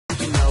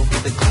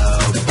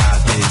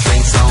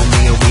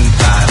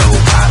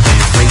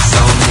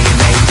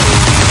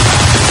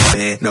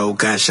no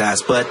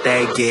gunshots, but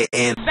they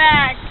getting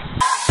back.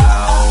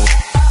 low,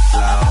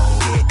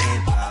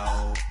 getting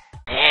low.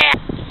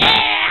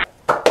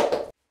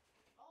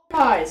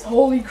 Guys,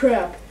 holy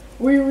crap.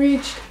 We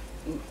reached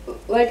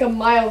like a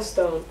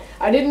milestone.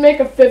 I didn't make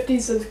a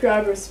 50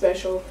 subscriber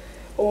special,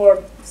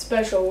 or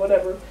special,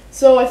 whatever.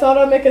 So I thought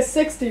I'd make a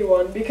 60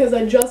 one because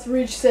I just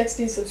reached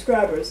 60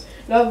 subscribers.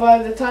 Now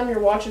by the time you're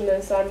watching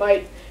this, I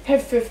might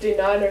have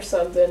 59 or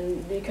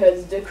something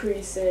because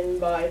decreasing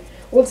by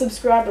 1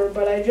 subscriber,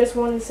 but I just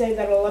wanted to say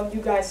that I love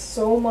you guys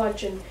so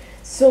much and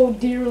so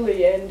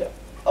dearly, and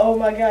oh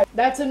my god,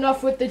 that's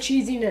enough with the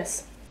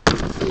cheesiness.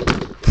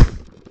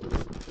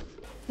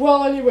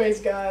 Well,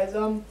 anyways, guys,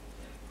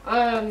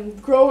 I'm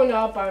growing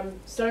up. I'm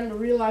starting to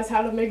realize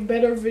how to make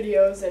better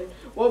videos and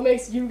what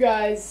makes you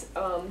guys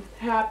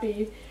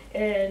happy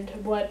and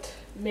what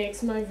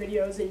makes my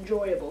videos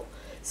enjoyable.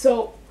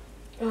 So,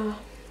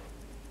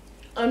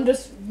 I'm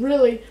just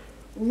really,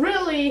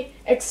 really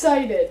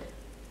excited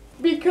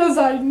because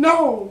I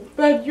know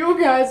that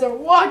you guys are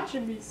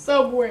watching me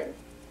somewhere.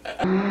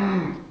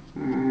 I'm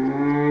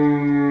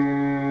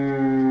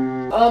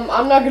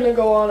not gonna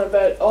go on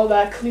about all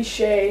that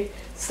cliche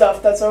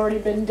stuff that's already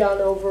been done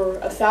over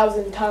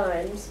 1,000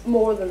 times,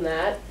 more than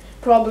that,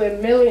 probably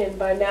 1,000,000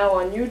 by now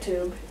on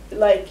YouTube,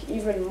 like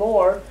even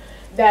more,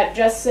 that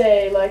just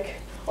say like,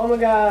 oh my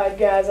god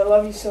guys, I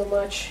love you so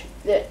much.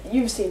 That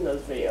you've seen those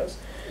videos,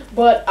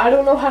 but I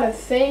don't know how to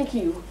thank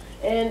you,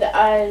 and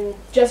I'm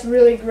just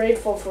really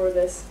grateful for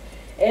this,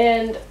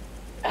 and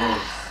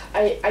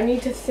I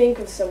need to think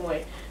of some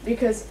way,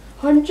 because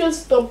I'm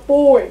just a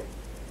boy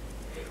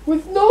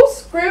with no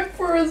script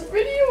for his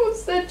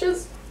videos that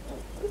just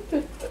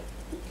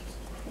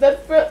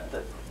that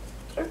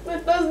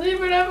doesn't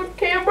even have a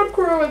camera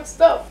crew and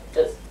stuff.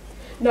 Just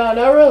no,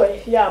 not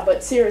really. Yeah,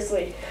 but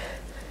seriously,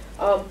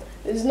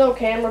 there's no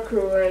camera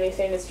crew or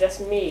anything. It's just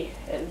me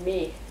and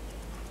the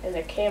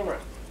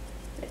camera,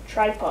 and a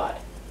tripod,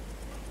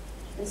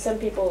 and some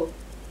people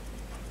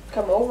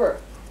come over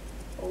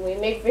and we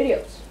make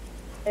videos,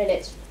 and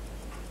it's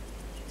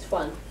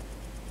fun.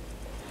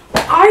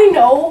 I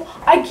know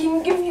I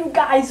can give you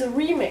guys a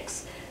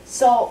remix.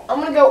 So I'm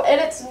gonna go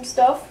edit some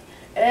stuff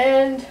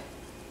and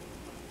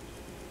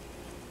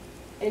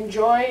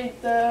enjoy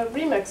the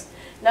remix.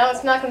 Now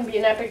it's not gonna be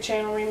an epic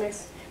channel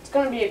remix. It's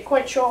gonna be a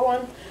quite short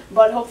one,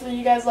 but hopefully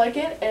you guys like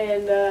it,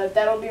 and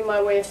that'll be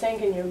my way of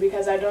thanking you,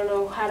 because I don't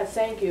know how to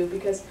thank you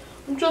because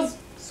I'm just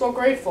so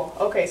grateful.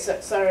 Okay, so,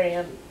 sorry,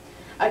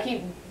 I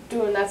keep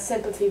doing that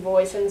sympathy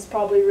voice and it's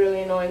probably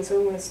really annoying, so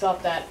I'm gonna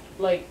stop that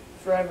like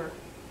forever.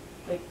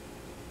 Like,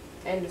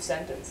 end of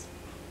sentence.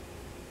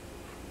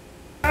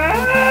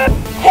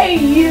 Hey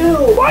you!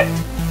 What?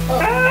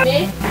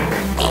 Me?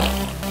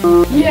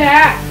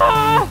 Yeah!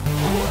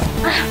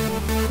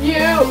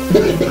 You!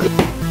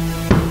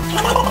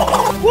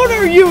 What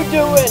are you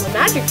doing?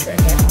 Magic trick.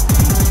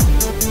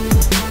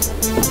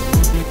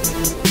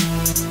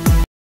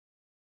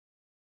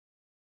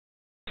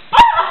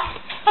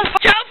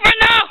 Jump for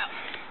now!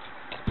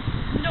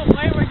 No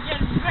way we're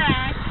getting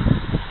back.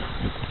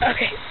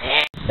 Okay.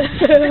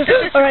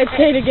 Alright,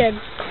 say it again.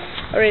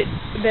 Alright,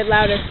 a bit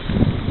louder.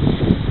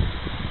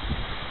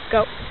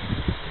 Go.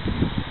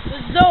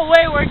 There's no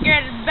way we're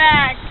getting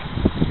back.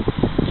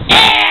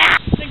 Yeah! I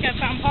think I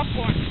found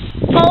popcorn.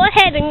 Go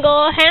ahead and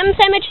go ham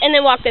sandwich and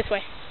then walk this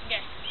way.